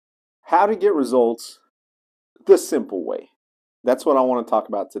How to get results the simple way. That's what I want to talk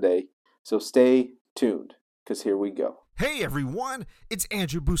about today. So stay tuned because here we go. Hey everyone, it's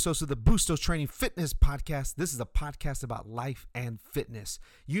Andrew Bustos of the Bustos Training Fitness Podcast. This is a podcast about life and fitness.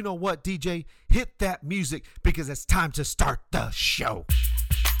 You know what, DJ? Hit that music because it's time to start the show.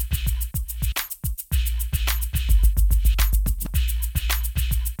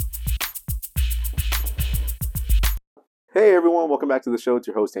 Hey everyone, welcome back to the show. It's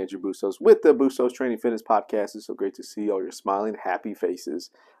your host Andrew Bustos with the Bustos Training Fitness Podcast. It's so great to see all your smiling, happy faces.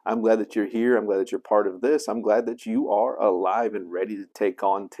 I'm glad that you're here. I'm glad that you're part of this. I'm glad that you are alive and ready to take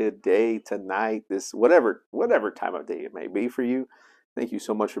on today, tonight, this whatever time of day it may be for you. Thank you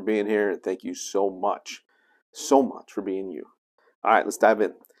so much for being here, and thank you so much for being you. All right, let's dive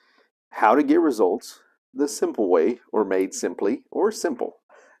in. How to get results the simple way, or made simply, or simple.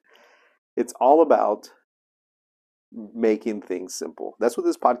 It's all about making things simple. That's what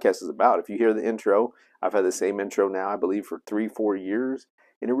this podcast is about. If you hear the intro, I've had the same intro now, I believe, for 3-4 years.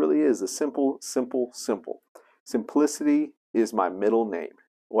 And it really is a simple. Simplicity is my middle name.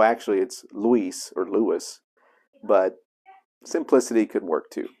 Well, actually, it's Luis or Lewis, but simplicity could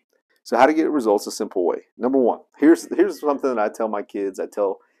work too. So how to get results a simple way. Number one, here's something that I tell my kids. I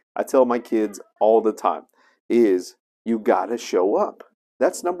tell my kids all the time is you got to show up.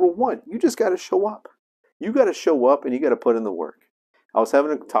 That's number one. You just got to show up. You got to show up and you got to put in the work. I was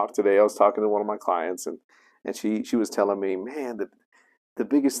having a talk today. I was talking to one of my clients and she was telling me, man, the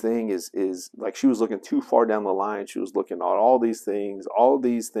biggest thing is like she was looking too far down the line. She was looking at all these things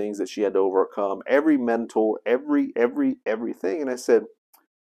that she had to overcome, every mental, everything. And I said,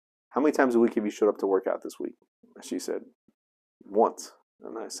 how many times a week have you showed up to work out this week? And she said, once.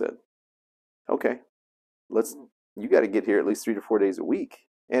 And I said, okay, you got to get here at least 3 to 4 days a week.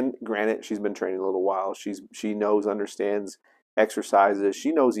 And granted, she's been training a little while. She knows, understands exercises.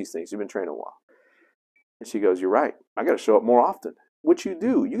 She knows these things. She's been training a while. And she goes, you're right. I got to show up more often. What you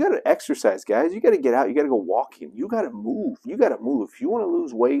do, you got to exercise, guys. You got to get out. You got to go walking. You got to move. You got to move. If you want to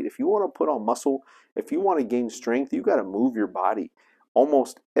lose weight, if you want to put on muscle, if you want to gain strength, you got to move your body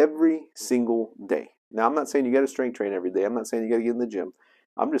almost every single day. Now, I'm not saying you got to strength train every day. I'm not saying you got to get in the gym.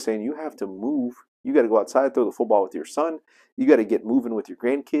 I'm just saying you have to move. You got to go outside, throw the football with your son. You got to get moving with your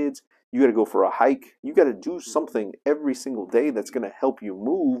grandkids. You got to go for a hike. You got to do something every single day that's going to help you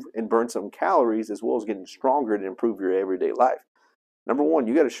move and burn some calories as well as getting stronger to improve your everyday life. Number one,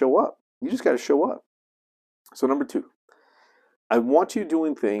 you got to show up. You just got to show up. So number two, I want you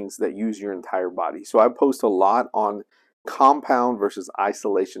doing things that use your entire body. So I post a lot on compound versus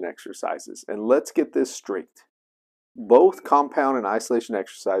isolation exercises. And let's get this straight. Both compound and isolation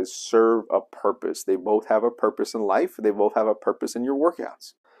exercise serve a purpose. They both have a purpose in life. They both have a purpose in your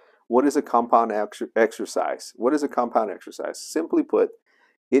workouts. What is a compound exercise? What is a compound exercise? Simply put,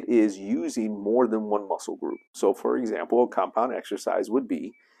 it is using more than one muscle group. So for example, a compound exercise would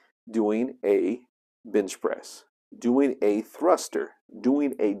be doing a bench press, doing a thruster,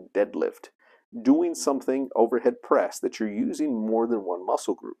 doing a deadlift, doing something overhead press that you're using more than one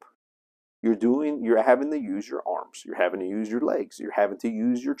muscle group. You're having to use your arms, you're having to use your legs, you're having to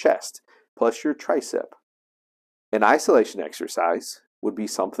use your chest, plus your tricep. An isolation exercise would be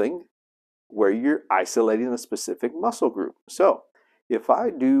something where you're isolating a specific muscle group. So, if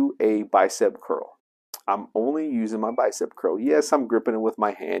I do a bicep curl, I'm only using my bicep curl. Yes, I'm gripping it with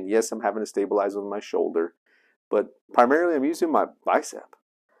my hand. Yes, I'm having to stabilize with my shoulder, but primarily I'm using my bicep.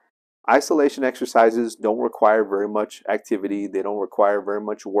 Isolation exercises don't require very much activity. They don't require very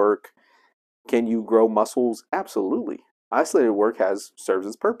much work. Can you grow muscles? Absolutely. Isolated work serves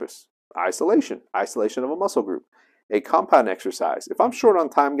its purpose. Isolation of a muscle group. A compound exercise. If I'm short on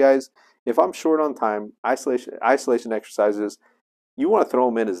time, guys, isolation exercises, you want to throw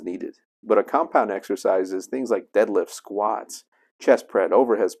them in as needed. But a compound exercise is things like deadlifts, squats, chest press,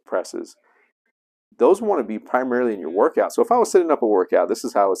 overhead presses. Those want to be primarily in your workout. So if I was setting up a workout, this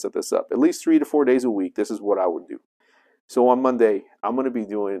is how I would set this up. At least 3 to 4 days a week, this is what I would do. So on Monday, I'm going to be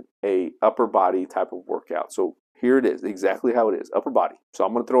doing a upper body type of workout. So here it is, exactly how it is, upper body. So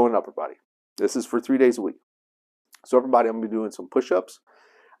I'm going to throw in upper body. This is for 3 days a week. So upper body, I'm going to be doing some push-ups.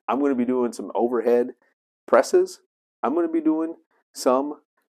 I'm going to be doing some overhead presses. I'm going to be doing some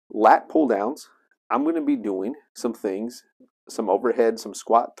lat pull downs. I'm going to be doing some things, some overhead, some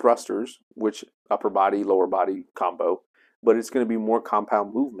squat thrusters, which upper body, lower body combo, but it's going to be more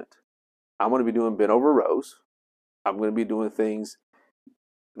compound movement. I'm going to be doing bent over rows. I'm going to be doing things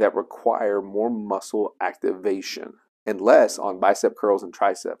that require more muscle activation and less on bicep curls and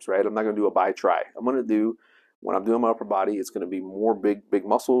triceps, right? I'm not going to do a bi-tri. When I'm doing my upper body, it's going to be more big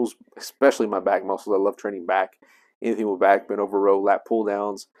muscles, especially my back muscles. I love training back. Anything with back, bent over row, lat pull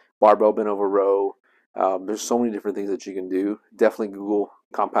downs, barbell bent over row. There's so many different things that you can do. Definitely Google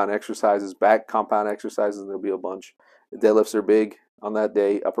compound exercises, back compound exercises, and there'll be a bunch. Deadlifts are big on that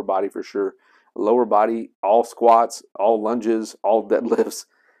day, upper body for sure. Lower body, all squats, all lunges, all deadlifts,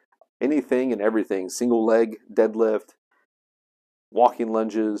 anything and everything. Single leg deadlift, walking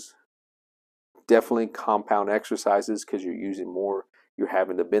lunges, definitely compound exercises because you're using more. You're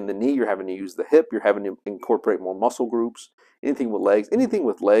having to bend the knee, you're having to use the hip, you're having to incorporate more muscle groups. Anything with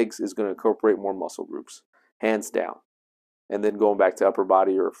legs is going to incorporate more muscle groups, hands down. And then going back to upper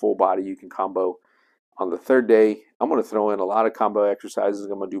body or full body, you can combo. On the third day, I'm going to throw in a lot of combo exercises.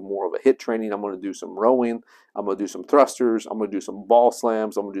 I'm going to do more of a HIIT training. I'm going to do some rowing. I'm going to do some thrusters. I'm going to do some ball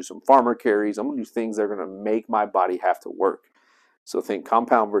slams. I'm going to do some farmer carries. I'm going to do things that are going to make my body have to work. So think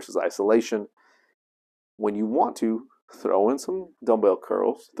compound versus isolation. When you want to, throw in some dumbbell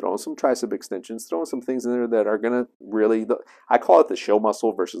curls, throw in some tricep extensions, throw in some things in there that are going to really, I call it the show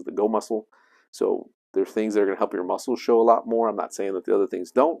muscle versus the go muscle. So there's things that are going to help your muscles show a lot more. I'm not saying that the other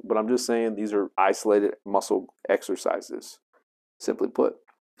things don't, but I'm just saying these are isolated muscle exercises, simply put.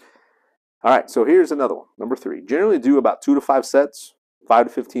 All right, so here's another one. Number 3. Generally do about 2 to 5 sets, 5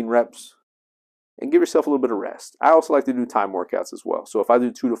 to 15 reps, and give yourself a little bit of rest. I also like to do time workouts as well. So if I do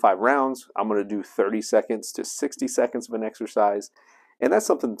 2 to 5 rounds, I'm going to do 30 seconds to 60 seconds of an exercise. And that's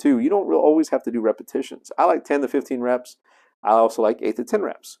something too. You don't always have to do repetitions. I like 10 to 15 reps. I also like 8 to 10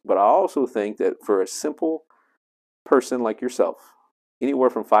 reps. But I also think that for a simple person like yourself,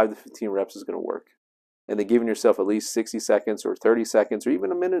 anywhere from 5 to 15 reps is going to work. And then giving yourself at least 60 seconds or 30 seconds or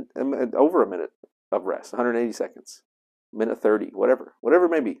even a minute, over a minute of rest, 180 seconds, minute 30, whatever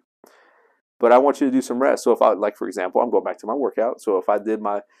it may be. But I want you to do some rest. So if I, like for example, I'm going back to my workout. So if I'm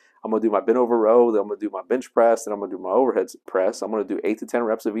going to do my bent over row, then I'm going to do my bench press, then I'm going to do my overhead press. I'm going to do 8 to 10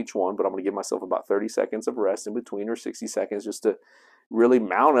 reps of each one, but I'm going to give myself about 30 seconds of rest in between or 60 seconds just to really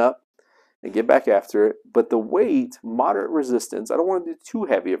mount up and get back after it. But the weight, moderate resistance, I don't want to do too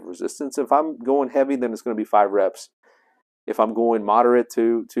heavy of resistance. If I'm going heavy, then it's going to be 5 reps. If I'm going moderate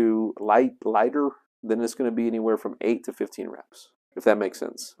to lighter, then it's going to be anywhere from 8 to 15 reps. If that makes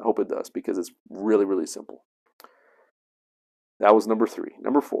sense. I hope it does because it's really, really simple. That was number 3.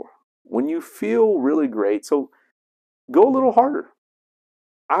 Number 4, when you feel really great, so go a little harder.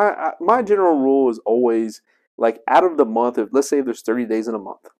 My general rule is always like out of the month, let's say if there's 30 days in a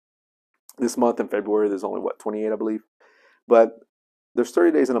month. This month in February, there's only 28, I believe. But there's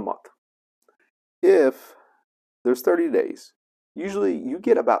 30 days in a month. If there's 30 days, usually you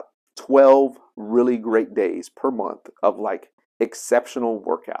get about 12 really great days per month of like exceptional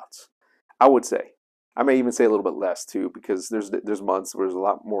workouts. I would say. I may even say a little bit less too, because there's months where there's a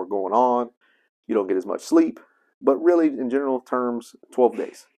lot more going on. You don't get as much sleep. But really, in general terms, 12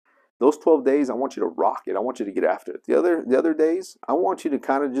 days. Those 12 days, I want you to rock it. I want you to get after it. The other days, I want you to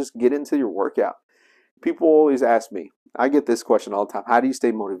kind of just get into your workout. People always ask me, I get this question all the time, how do you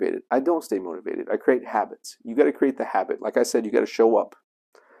stay motivated? I don't stay motivated. I create habits. You got to create the habit. Like I said, you got to show up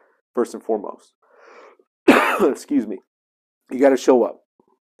first and foremost. Excuse me. You got to show up.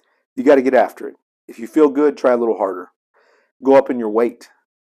 You got to get after it. If you feel good, try a little harder. Go up in your weight.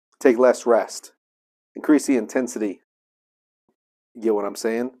 Take less rest. Increase the intensity. You get what I'm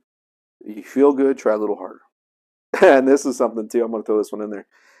saying? If you feel good, try a little harder. And this is something too, I'm going to throw this one in there.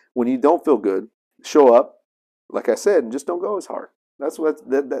 When you don't feel good, show up, like I said, and just don't go as hard.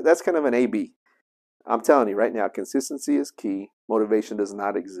 That's kind of an A-B. I'm telling you right now, consistency is key. Motivation does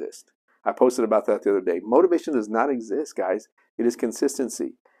not exist. I posted about that the other day. Motivation does not exist, guys. It is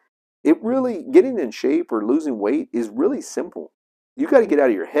consistency. Getting in shape or losing weight is really simple. You got to get out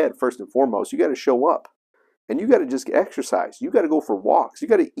of your head first and foremost. You got to show up. And you got to just exercise. You got to go for walks. You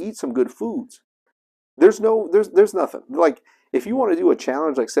got to eat some good foods. There's nothing. Like, if you want to do a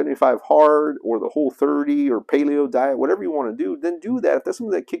challenge like 75 hard or the whole 30 or paleo diet, whatever you want to do, then do that. If that's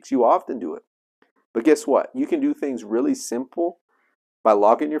something that kicks you off, then do it. But guess what? You can do things really simple by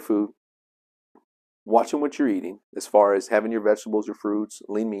logging your food, watching what you're eating as far as having your vegetables, your fruits,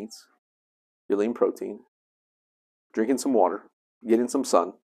 lean meats, your lean protein, drinking some water, getting some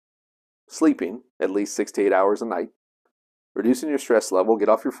sun, sleeping at least 6 to 8 hours a night, reducing your stress level, get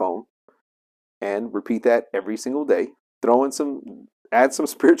off your phone, and repeat that every single day. Add some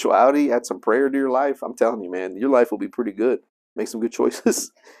spirituality, add some prayer to your life. I'm telling you, man, your life will be pretty good. Make some good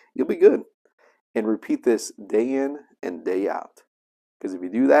choices. You'll be good. And repeat this day in and day out. Because if you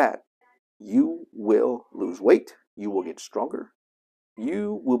do that, you will lose weight. You will get stronger.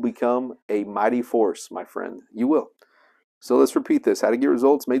 You will become a mighty force, my friend. You will. So let's repeat this. How to get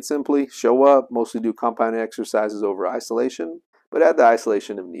results made simply. Show up. Mostly do compound exercises over isolation. But add the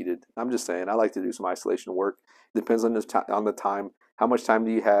isolation if needed. I'm just saying, I like to do some isolation work. Depends on the time, How much time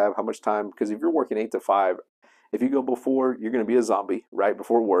do you have? How much time? Because if you're working 8 to 5, if you go before, you're going to be a zombie, right?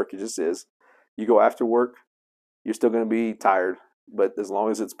 Before work, it just is. You go after work, you're still going to be tired. But as long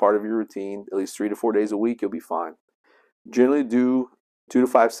as it's part of your routine, at least 3 to 4 days a week, you'll be fine. Generally do 2 to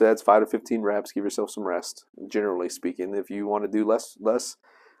 5 sets, 5 to 15 reps. Give yourself some rest. Generally speaking, if you want to do less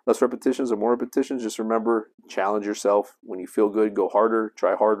repetitions or more repetitions, just remember, challenge yourself. When you feel good, go harder,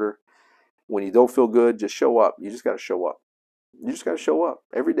 try harder. When you don't feel good, just show up. You just got to show up. You just got to show up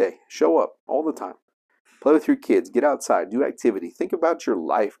every day. Show up all the time. Play with your kids. Get outside. Do activity. Think about your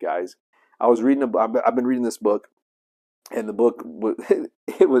life, guys. I've been reading this book, and the book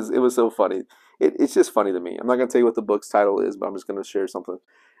it was so funny. It's just funny to me. I'm not going to tell you what the book's title is, but I'm just going to share something.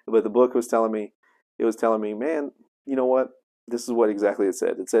 But the book was telling me, man, you know what? This is what exactly it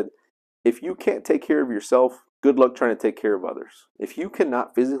said. It said, if you can't take care of yourself, good luck trying to take care of others. If you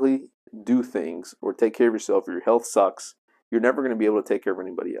cannot physically do things or take care of yourself, or your health sucks, you're never going to be able to take care of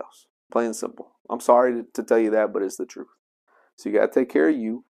anybody else. Plain and simple. I'm sorry to tell you that, but it's the truth. So you got to take care of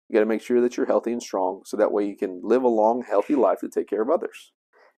you. You got to make sure that you're healthy and strong, so that way you can live a long, healthy life to take care of others.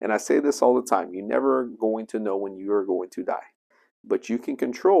 And I say this all the time. You're never going to know when you are going to die. But you can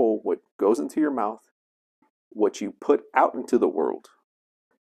control what goes into your mouth, what you put out into the world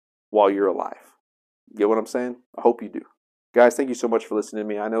while you're alive. Get what I'm saying? I hope you do. Guys, thank you so much for listening to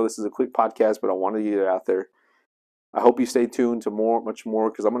me. I know this is a quick podcast, but I wanted to get it out there. I hope you stay tuned to much more,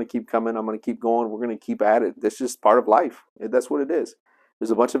 because I'm going to keep coming. I'm going to keep going. We're going to keep at it. This is just part of life. That's what it is.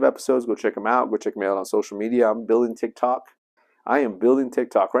 There's a bunch of episodes. Go check them out. Go check me out on social media. I'm building TikTok. I am building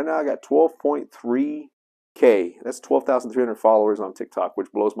TikTok. Right now I got 12.3K. That's 12,300 followers on TikTok,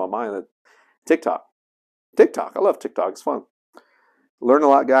 which blows my mind. TikTok. I love TikTok. It's fun. Learn a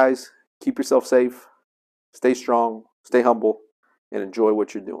lot, guys. Keep yourself safe. Stay strong. Stay humble. And enjoy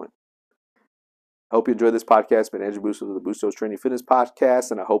what you're doing. I hope you enjoyed this podcast. Been Andrew Bustos of the Bustos Training Fitness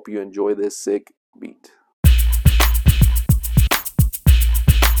Podcast, and I hope you enjoy this sick beat.